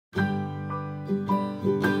Hi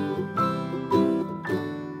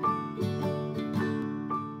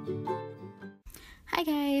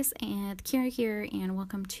guys, and Kira here, and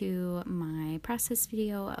welcome to my process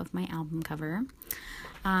video of my album cover.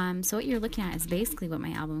 So what you're looking at is basically what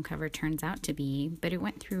my album cover turns out to be, but it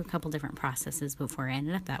went through a couple different processes before I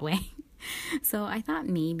ended up that way. So I thought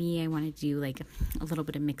maybe I wanted to do like a little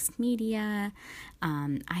bit of mixed media.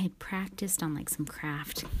 I had practiced on like some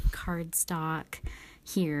craft cardstock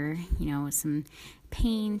here, with some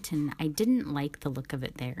paint, and I didn't like the look of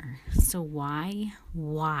it there. So why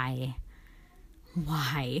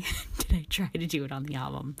did I try to do it on the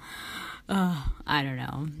album? I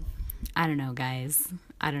don't know, guys.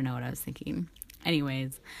 I don't know what I was thinking.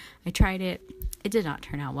 Anyways, I tried it. It did not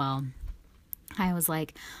turn out well. I was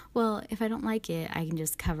like, well, if I don't like it, I can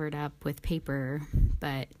just cover it up with paper,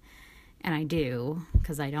 and I do,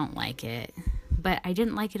 because I don't like it, but I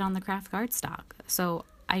didn't like it on the craft cardstock, so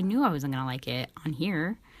I knew I wasn't going to like it on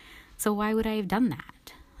here, so why would I have done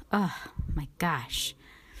that? Oh, my gosh.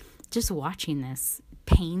 Just watching this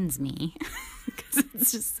pains me, because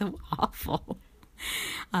it's just so awful.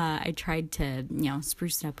 I tried to,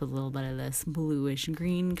 spruce it up with a little bit of this bluish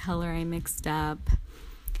green color I mixed up.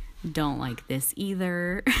 Don't like this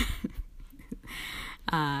either.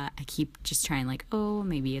 I keep just trying like, oh,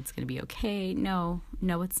 maybe it's going to be okay. No,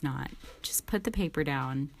 it's not. Just put the paper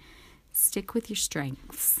down. Stick with your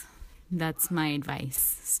strengths. That's my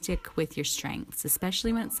advice. Stick with your strengths,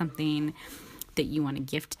 especially when it's something that you want to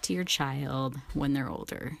gift to your child when they're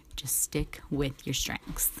older. Just stick with your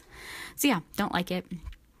strengths. So yeah, don't like it.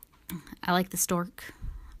 I like the stork.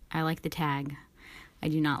 I like the tag. I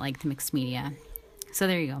do not like the mixed media. So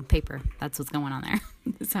there you go, paper. That's what's going on there.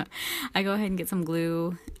 So I go ahead and get some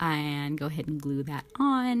glue and go ahead and glue that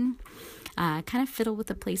on. Kind of fiddle with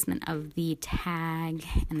the placement of the tag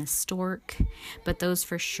and the stork, but those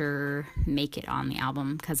for sure make it on the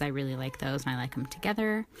album because I really like those and I like them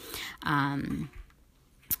together.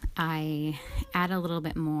 I add a little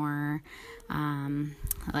bit more,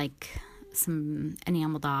 like some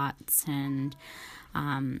enamel dots and,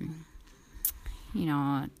 a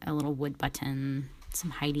little wood button, some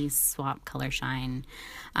Heidi's Swap Color Shine,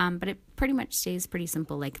 but it pretty much stays pretty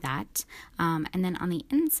simple like that. And then on the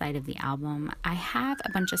inside of the album, I have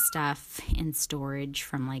a bunch of stuff in storage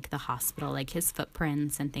from like the hospital, like his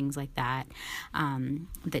footprints and things like that,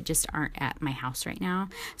 that just aren't at my house right now.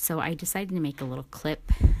 So I decided to make a little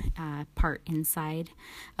clip part inside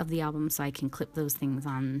of the album so I can clip those things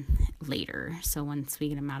on later. So once we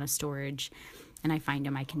get them out of storage and I find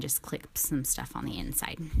them, I can just clip some stuff on the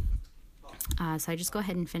inside. So I just go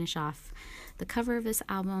ahead and finish off the cover of this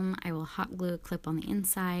album. I will hot glue a clip on the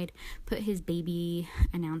inside, put his baby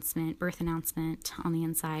birth announcement on the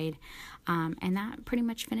inside, and that pretty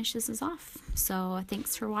much finishes us off. So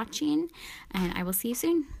thanks for watching, and I will see you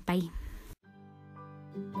soon. Bye.